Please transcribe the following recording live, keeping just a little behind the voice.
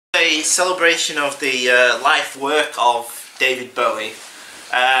a celebration of the life work of David Bowie,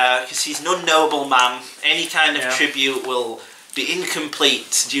 because he's an unknowable man. Any kind of tribute will be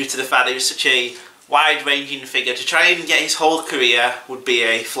incomplete due to the fact that he was such a wide-ranging figure. To try and get his whole career would be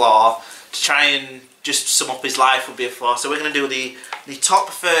a flaw. To try and just sum up his life would be a flaw. So we're going to do the top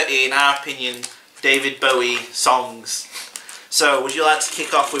 30, in our opinion, David Bowie songs. So would you like to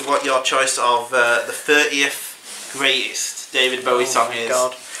kick off with what your choice of the 30th greatest David Bowie song is?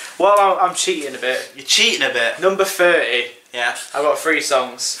 God. Well, I'm cheating a bit. You're cheating a bit. Number 30. Yeah. I've got 3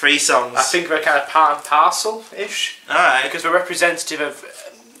 songs. 3 songs. I think they're kind of part and parcel-ish. Alright. Because they're representative of...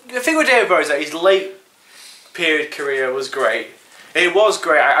 The thing with David Bowie is that his late period career was great. It was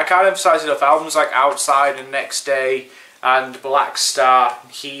great. I can't emphasise enough. Albums like Outside and Next Day and Black Star,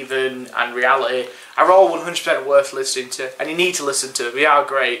 Heathen and Reality are all 100% worth listening to. And you need to listen to them. They are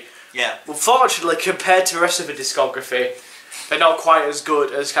great. Yeah. Unfortunately, compared to the rest of the discography, they're not quite as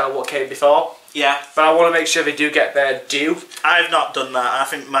good as kind of what came before. Yeah. But I want to make sure they do get their due. I've not done that. I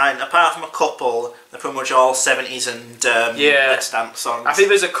think mine, apart from a couple, they're pretty much all 70s and Let's Dance songs. I think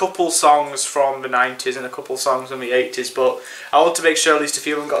there's a couple songs from the 90s and a couple songs from the 80s, but I want to make sure at least a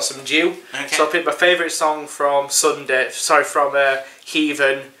few of them got some due. Okay. So I picked my favourite song from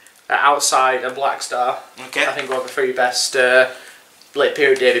Heathen, Outside and Black Star. Okay. I think one of the 3 best late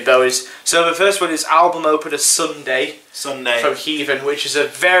period David Bowie's. So the first one is album opener Sunday from Heathen, which is a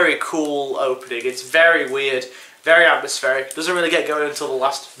very cool opening. It's very weird, very atmospheric. Doesn't really get going until the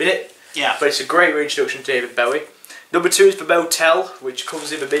last minute. Yeah. But it's a great reintroduction to David Bowie. Number 2 is The Motel, which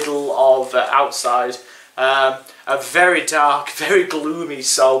comes in the middle of Outside. A very dark, very gloomy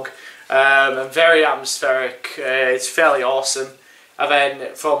song, and very atmospheric. It's fairly awesome. And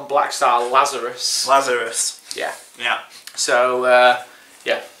then from Black Star, Lazarus. Yeah. Yeah. So,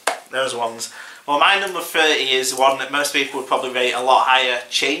 yeah. Those ones. Well, my number 30 is one that most people would probably rate a lot higher,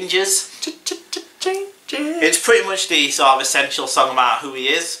 Changes. It's pretty much the sort of essential song about who he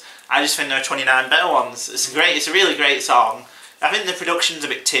is. I just think there are 29 better ones. It's a really great song. I think the production's a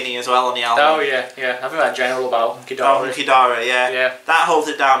bit tinny as well on the album. Oh yeah. I think that general about Hunky Dory. Hunky Dory, yeah. That holds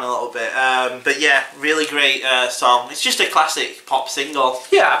it down a little bit. But yeah, really great song. It's just a classic pop single.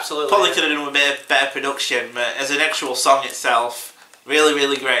 Yeah, absolutely. Probably could have done with a bit of better production, but as an actual song itself, really,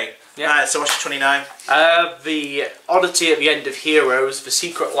 really great. Yeah. Alright, so what's your 29? The oddity at the end of Heroes, The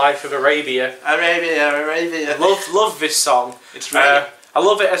Secret Life of Arabia. Arabia. Love this song. It's really... I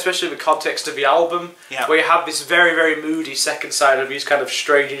love it, especially in the context of the album, where you have this very, very moody second side of these kind of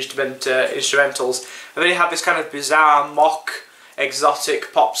strange instrumentals, and then you have this kind of bizarre, mock,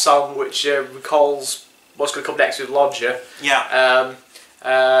 exotic pop song which recalls what's going to come next with Lodger. Yeah.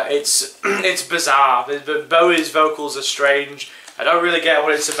 It's bizarre. Bowie's vocals are strange. I don't really get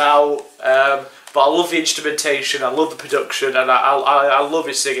what it's about, but I love the instrumentation, I love the production, and I love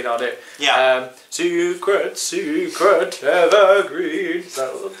his singing on it. Yeah. Secret, evergreen.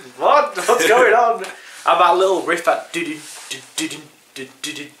 So, what's going on? And that little riff that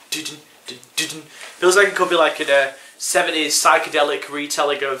feels like it could be like in a 70s psychedelic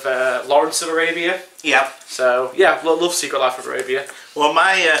retelling of Lawrence of Arabia. Yeah. So yeah, love Secret Life of Arabia. Well,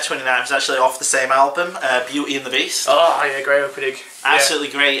 my 29 is actually off the same album, Beauty and the Beast. Oh yeah, great opening. Absolutely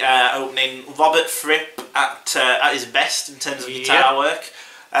great opening. Robert Fripp at his best in terms of guitar work.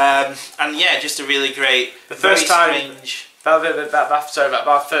 And yeah, just a really great, the first time, strange...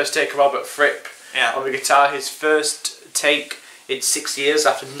 That first take of Robert Fripp on the guitar, his first take in 6 years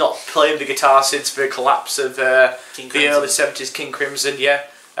after not playing the guitar since the collapse of the early 70s King Crimson.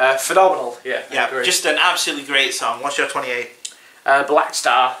 Phenomenal. Yeah, just an absolutely great song. What's your 28? Black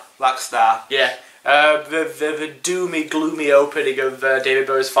Star. Yeah. The doomy, gloomy opening of David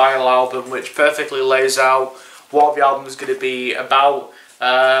Bowie's final album, which perfectly lays out what the album is going to be about.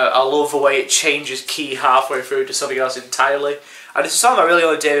 I love the way it changes key halfway through to something else entirely. And it's a song that really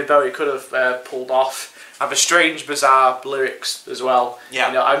only David Bowie could have pulled off. And the strange, bizarre lyrics as well. Yeah.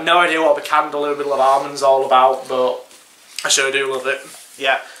 You know, I have no idea what the candle in the middle of almonds all about, but I sure do love it.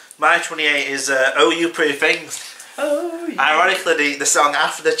 Yeah. My 28 is Oh You Pretty Things. Oh, yeah. Ironically, the song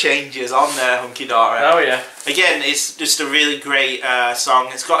after the changes on Hunky Dory. Oh yeah. Again, it's just a really great song.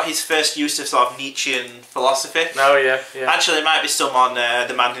 It's got his first use of sort of Nietzschean philosophy. Oh yeah. Actually, it might be some on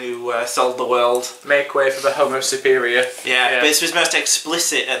The Man Who Sold the World. Make way for the Homo Superior. Yeah, but it's his most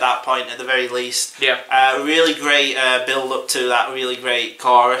explicit at that point, at the very least. Yeah. Really great build up to that really great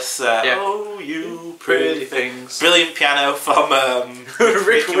chorus. Oh, you pretty things. Brilliant piano from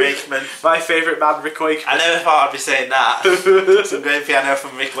Rick Wakeman. My favourite man, Rick Wakeman. I never thought I'd be saying that. Some great piano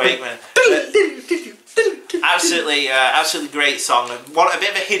from Rick Wakeman. Absolutely great song. A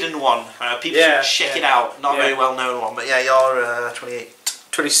bit of a hidden one. People should check it out. Not a very well known one, but yeah, you're 28.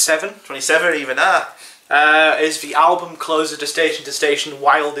 27. 27 even, ah. Is the album closer to Station,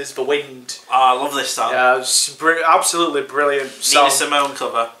 Wild is the Wind. Oh, I love this song. Yeah, it's absolutely brilliant song. Nina Simone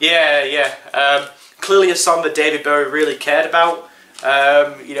cover. Yeah, yeah. Clearly a song that David Bowie really cared about.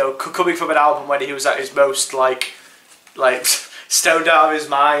 You know, coming from an album when he was at his most, like stoned out of his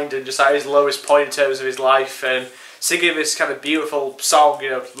mind and just at his lowest point in terms of his life, and singing this kind of beautiful song, you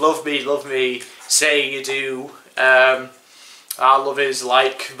know, love me, say you do. Our love is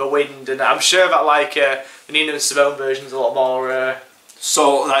like the wind, and I'm sure that like the Nina Simone version's a lot more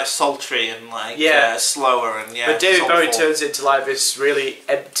sultry and like slower and But David Bowie turns it into like this really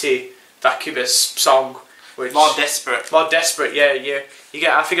empty, vacuous song, which more desperate. Yeah. You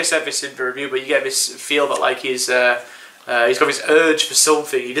get. I think I said this in the review, but you get this feel that like he's got this urge for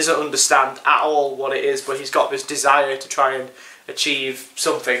something. He doesn't understand at all what it is, but he's got this desire to try and achieve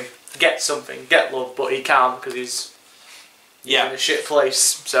something, get love, but he can't because he's in a shit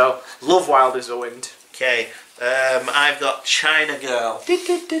place. So, love Wild is the Wind. Okay, I've got China Girl. His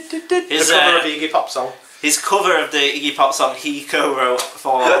cover of the Iggy Pop song. His cover of the Iggy Pop song he co-wrote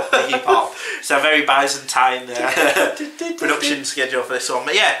for Iggy Pop. So a very Byzantine production schedule for this one.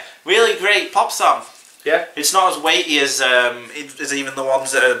 But yeah, really great pop song. Yeah. It's not as weighty as even the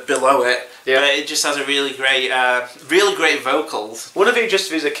ones that are below it. Yeah. But it just has a really great vocals. One of the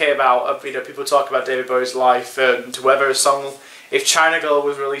injustices that came out, you know, people talk about David Bowie's life and whether a song, if China Girl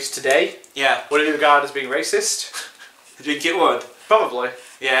was released today, would it be regarded as being racist? I think it would. Probably.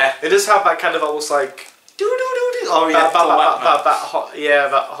 Yeah. It does have that kind of almost like oh yeah,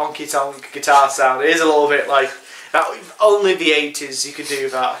 that honky tonk guitar sound. It is a little bit like that. Only the 80s you could do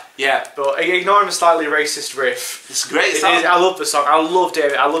that. Yeah, but ignoring the slightly racist riff, it's a great song. I love the song. I love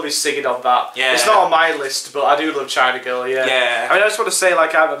David. I love his singing on that. Yeah, it's not on my list, but I do love China Girl. Yeah, yeah. I mean, I just want to say,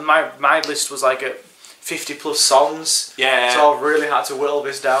 like, my list was like at 50+ songs. Yeah. So I really had to whittle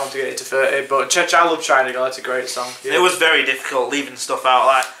this down to get it to 30. But I love China Girl. It's a great song. Yeah. It was very difficult leaving stuff out.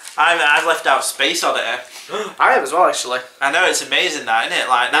 Like I've left out Space Oddity. I have as well, actually. I know, it's amazing that, isn't it?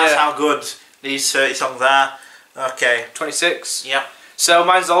 Like, that's how good these 30 songs are. Okay. 26. Yeah. So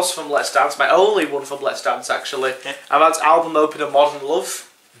mine's also from Let's Dance. My only one from Let's Dance, actually. Yeah. And that's album opener Modern Love.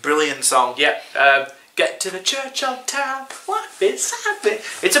 Brilliant song. Yeah. Get to the church on time. What beside me?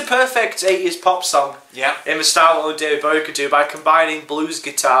 It's a perfect 80s pop song. Yeah. In the style that only David Bowie could do by combining blues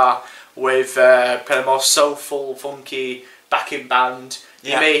guitar with kind of more soulful, funky backing band.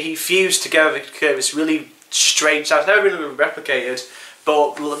 Yeah. He fused together this really strange sound. It's never really been replicated,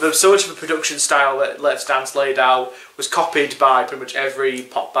 but so much of the production style that Let's Dance laid out was copied by pretty much every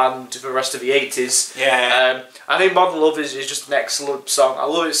pop band for the rest of the 80s. Yeah. I think Modern Love is just an excellent song. I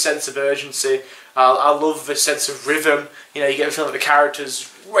love its sense of urgency. I love the sense of rhythm. You know, you get the feeling like the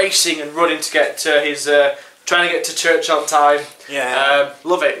character's racing and running to get to his... trying to get to church on time. Yeah.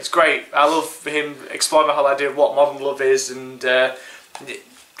 Love it. It's great. I love him exploring the whole idea of what Modern Love is, and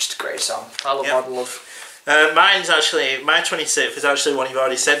just a great song. I love Modern Love. Mine's actually, my 26th is actually one you've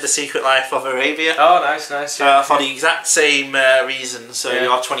already said, The Secret Life of Arabia. Oh, nice. Yeah. For the exact same reason, so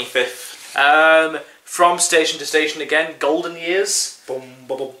your 25th. From Station to Station again, Golden Years.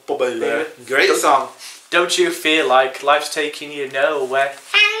 Great song. Don't you feel like life's taking you nowhere?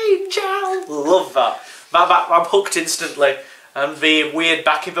 Angel! Love that. I'm hooked instantly. And the weird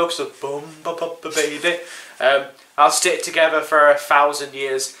backing vocals of boom, ba ba ba baby. I'll stick together for 1,000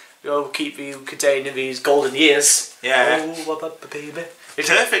 years. We'll keep you contained in these golden years. Yeah. Oh, ba ba baby. It's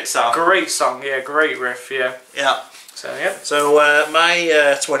perfect song. Great song, yeah. Great riff, yeah. Yeah. So, yeah. So, my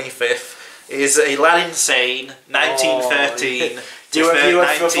 25th is A Lad Insane, 1913. You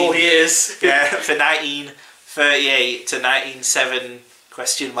went for 4 years. Yeah, for 1938 to 1907.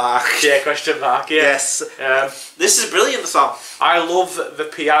 Question mark. Yeah, question mark, yeah. Yes. This is a brilliant song. I love the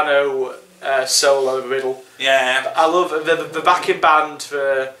piano solo riddle. Yeah. I love the backing band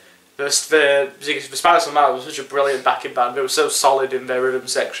for the Spiders from Mars was such a brilliant backing band. It was so solid in their rhythm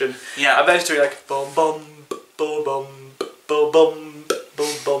section. Yeah. And then doing like bum bum bum bum bum bum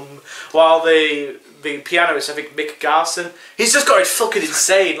bum bum. While the pianist, I think Mick Garson, he's just got it fucking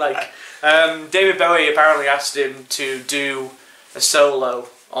insane. Like David Bowie apparently asked him to do a solo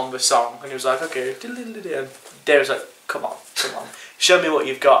on the song, and he was like, okay, and Dave was like, come on, show me what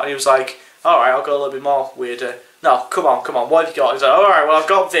you've got, and he was like, alright, I'll go a little bit more weirder. No, come on, what have you got? He's like, alright, well, I've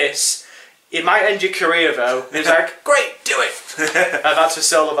got this. It might end your career though. And he was like, great, do it. And that's a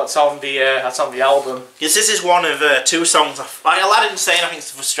solo that's on the album. Because this is one of 2 songs. Like Aladdin Insane, I think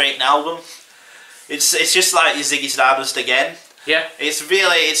it's a frustrating album. It's just like your Ziggy Stardust again. Yeah. It's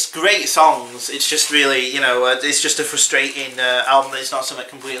great songs. It's just really, you know, it's just a frustrating album. It's not something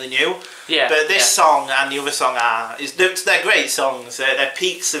completely new. Yeah. But this song and the other song they're great songs. They're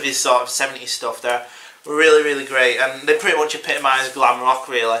peaks of his sort of 70s stuff. They're really, really great, and they pretty much epitomise glam rock,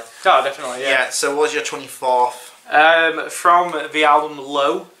 really. Oh, definitely. Yeah. So, what's your 24th? From the album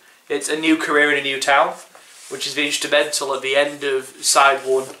Low, it's A New Career in a New Town, which is the instrumental at the end of side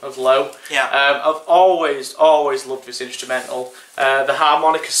 1 of Low. Yeah. I've always loved this instrumental. The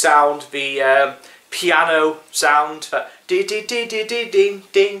harmonica sound, the piano sound, ding ding ding ding ding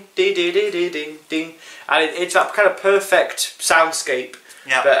ding ding ding ding ding, and it's that kind of perfect soundscape.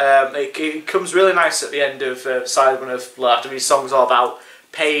 Yeah. But it comes really nice at the end of side 1 of Low. After these songs all about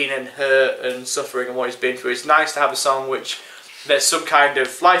pain and hurt and suffering and what he's been through, it's nice to have a song which there's some kind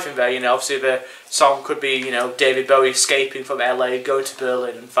of life in there. You know, obviously the song could be, you know, David Bowie escaping from LA, go to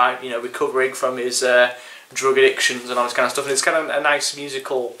Berlin and find, you know, recovering from his drug addictions and all this kind of stuff. And it's kind of a nice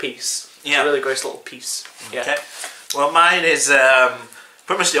musical piece. Yeah. It's a really great little piece. Yeah. Okay. Well, mine is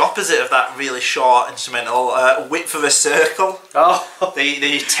pretty much the opposite of that really short instrumental. Width of a Circle. Oh. The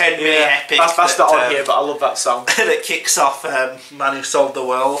 10-minute epic. That's not on here, but I love that song. That kicks off Man Who Sold the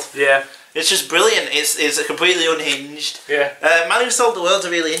World. Yeah. It's just brilliant. It's completely unhinged. Yeah. Man Who Sold the World's a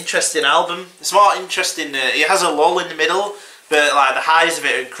really interesting album. It's more interesting. It has a lull in the middle, but like the highs of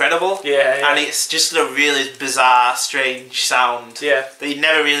it are incredible. Yeah. And it's just a really bizarre, strange sound. Yeah. That you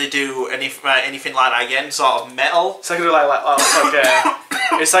never really do anything like that again. Sort of metal. It's like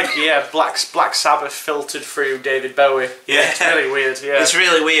it's like Black Sabbath filtered through David Bowie. Yeah. It's really weird. Yeah. It's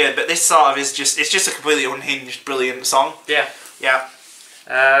really weird, but this sort of is just a completely unhinged, brilliant song. Yeah. Yeah.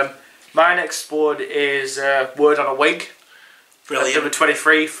 My next one is Word on a Wig. Brilliant. Number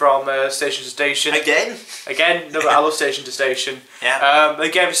 23 from Station to Station. Again, I love Station to Station. Yeah.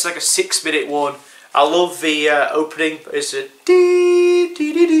 Again, it's like a 6-minute one. I love the opening. It's a dee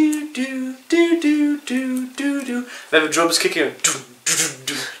dee dee doo doo doo doo doo doo. Then the drums kick in.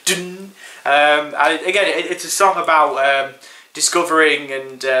 And again, it's a song about discovering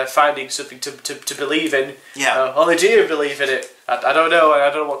and finding something to believe in. Yeah. Only do you believe in it? I don't know. I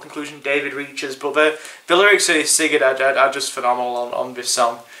don't know what conclusion David reaches, but the lyrics that he's singing are just phenomenal on this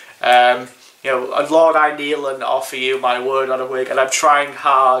song. You know, Lord, I kneel and offer you my word on a wig, and I'm trying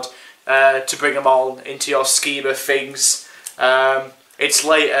hard to bring them all into your scheme of things. It's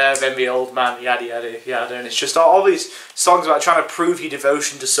later than the old man, yada yada yada, and it's just all these songs about trying to prove your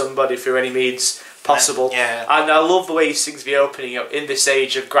devotion to somebody through any means possible. Yeah. And I love the way he sings the opening. You know, in this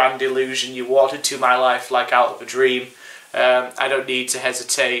age of grand illusion, you walked into my life like out of a dream. I don't need to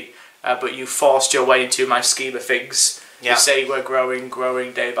hesitate, but you forced your way into my scheme of things. Yeah. You say we're growing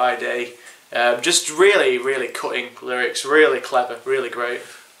day by day. Just really, really cutting lyrics, really clever, really great.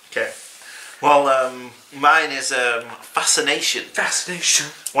 Okay. Well, mine is Fascination. Fascination.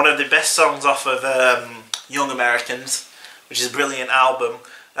 One of the best songs off of Young Americans, which is a brilliant album.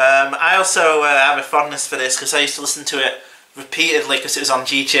 I also have a fondness for this because I used to listen to it repeatedly because it was on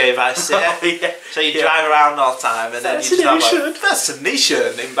GTA Vice City. Yeah. So you drive around all the time and then you just have like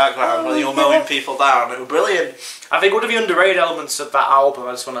Fascination in background while you're mowing people down. It was brilliant. I think one of the underrated elements of that album,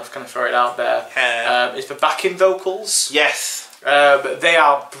 I just want to kind of throw it out there, is the backing vocals. Yes. They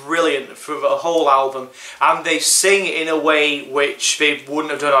are brilliant for the whole album, and they sing in a way which they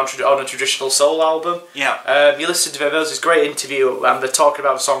wouldn't have done on a traditional soul album. Yeah. You listen to them, there's this great interview, and they're talking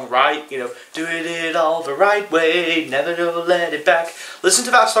about the song Right, you know, doing it all the right way, never gonna let it back. Listen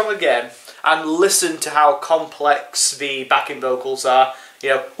to that song again, and listen to how complex the backing vocals are. You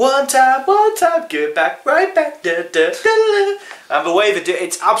know, one time, give it back, right back, da, da, da, da. And the way they do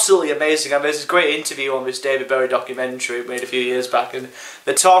it's absolutely amazing. And there's this great interview on this David Bowie documentary made a few years back, and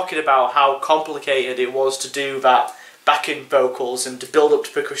they're talking about how complicated it was to do that backing vocals and to build up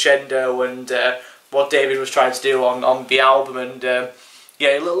to the crescendo and what David was trying to do on the album. And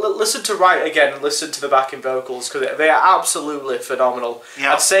yeah, listen to Right again and listen to the backing vocals because they are absolutely phenomenal.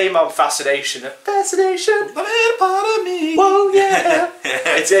 Yeah. And same on Fascination. Fascination, part of me. whoa, yeah.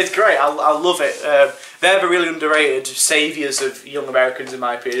 It's great. I love it. They're the really underrated saviours of Young Americans in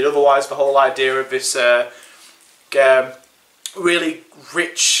my opinion. Otherwise, the whole idea of this really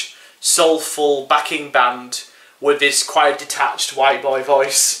rich, soulful backing band with this quite detached white boy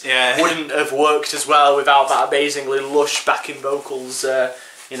voice wouldn't have worked as well without that amazingly lush backing vocals,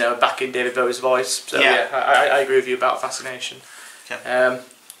 you know, backing David Bowie's voice. So yeah, I agree with you about Fascination. Okay.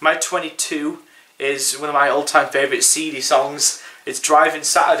 My 22 is one of my all-time favourite CD songs. It's Driving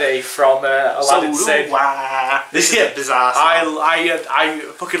Saturday from Aladdin Sane. This is a bizarre song. I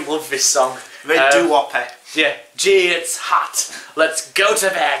fucking love this song. Very doo-wop. Yeah, gee, it's hot, let's go to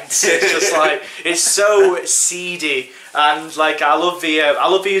bed. It's just like, it's so seedy, and like I love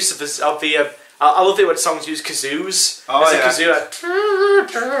the use of the I love it when songs use kazoos. Oh yeah. Kazoo,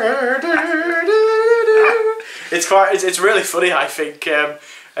 like, it's really funny, I think.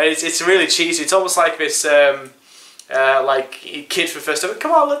 It's really cheesy. It's almost like this like kid for the first time.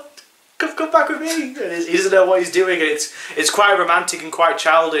 Come on, come back with me. And he doesn't know what he's doing, and it's quite romantic and quite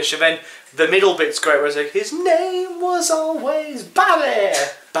childish. And then the middle bit's great, where it's like, his name was always Bobby,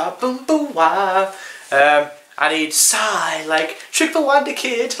 ba boom boom wah. And he'd sigh like Trick the Wonder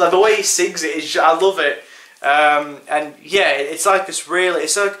Kid. Like the way he sings it is, I love it. And yeah, it's like this really,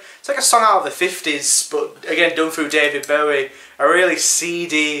 it's like a song out of the 50s, but again done through David Bowie. A really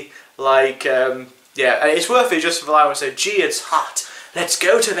seedy, like yeah, and it's worth it just for the line where I say, gee, it's hot, let's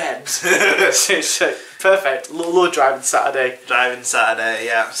go to bed. It's perfect. Lord Driving Saturday. Driving Saturday,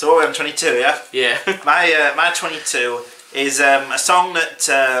 yeah. So what are we on, 22, yeah? Yeah. My 22 is a song that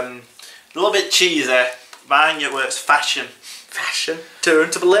a little bit cheesy. Mine, it works fashion. Fashion? Turn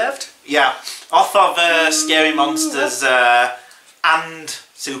to the left? Yeah. Off of Scary Monsters and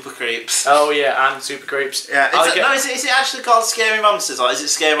Super Creeps. Oh yeah, and Super Creeps. Yeah. Is it actually called Scary Monsters, or is it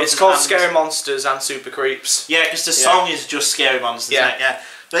Scary Monsters? It's called Scary Monsters and Super Creeps. Yeah, because the song is just Scary Monsters, isn't it? Yeah.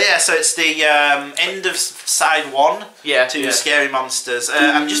 But yeah, so it's the end of side 1 to Scary Monsters,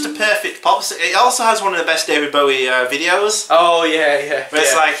 and just a perfect pop. It also has one of the best David Bowie videos. Oh yeah. Where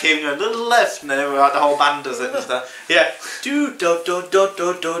it's like him going to the left, and then like the whole band does it and stuff. Yeah. Do do do do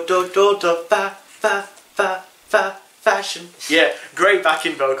do do do do do fa fa fa fa fashion. Yeah, great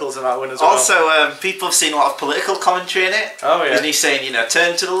backing vocals in that one as well. Also, people have seen a lot of political commentary in it. Oh yeah. And he's saying, you know,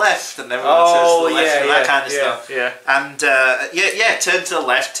 turn to the left, and everyone turns to the left, and that kind of stuff. Yeah. And turn to the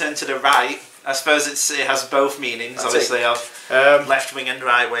left, turn to the right. I suppose it has both meanings, that's obviously, of left wing and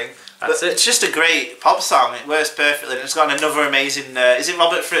right wing. But it's just a great pop song. It works perfectly. And it's got another amazing. Is it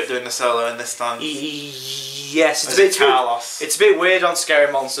Robert Fripp doing the solo in this song? Yes, it's a bit Carlos. It's a bit weird on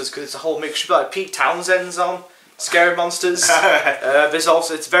Scary Monsters because it's a whole mixture. Like Pete Townsend's on Scary Monsters. There's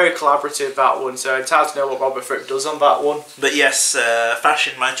also, it's very collaborative, that one, so it's hard to know what Robert Fripp does on that one. But yes,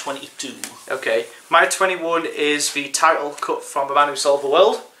 fashion, my 22. Okay, my 21 is the title cut from The Man Who Sold the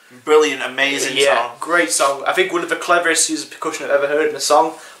World. Brilliant, amazing song. Great song. I think one of the cleverest uses of percussion I've ever heard in a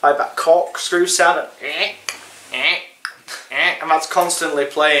song. Like that corkscrew sound, and that's constantly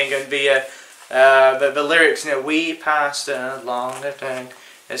playing, and the lyrics, you know, we passed along the thing.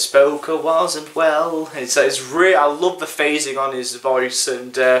 Spoker wasn't well. It's real. I love the phasing on his voice,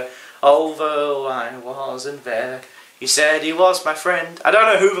 and although I wasn't there, he said he was my friend. I don't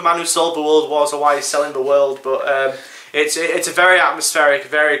know who the man who sold the world was or why he's selling the world, but it's a very atmospheric,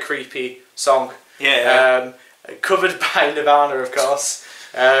 very creepy song. Yeah. Covered by Nirvana, of course.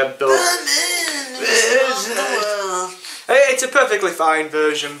 It's a perfectly fine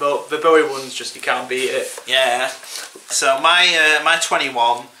version, but the Bowie one's just, you can't beat it. Yeah. So my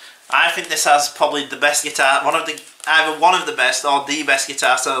 21, I think this has probably the best guitar, either one of the best or the best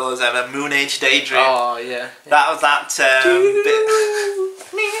guitar solos ever. Moon Age Daydream. Oh yeah. That was that bit.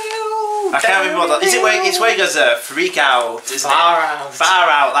 I can't remember what that is. It's where he goes freak out, isn't it? Far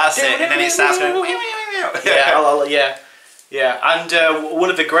out. That's it. And then it starts going. Yeah, and one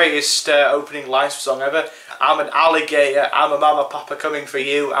of the greatest opening lines for song ever. I'm an alligator, I'm a mama papa coming for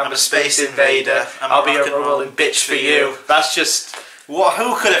you, I'm a space invader, I'll be a rolling bitch for you. That's just...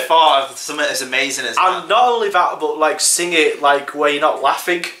 Who could have thought of something as amazing as that? And not only that, but like sing it like where you're not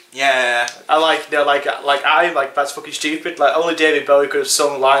laughing. Yeah. I like that's fucking stupid. Like only David Bowie could have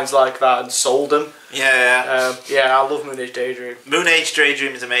sung lines like that and sold them. Yeah. Yeah, I love Moon Age Daydream. Moon Age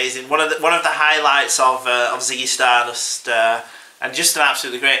Daydream is amazing. One of the highlights of Ziggy Stardust, and just an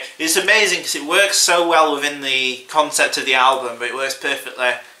absolutely great. It's amazing because it works so well within the concept of the album, but it works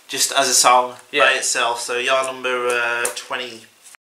perfectly just as a song by itself. So your number 20.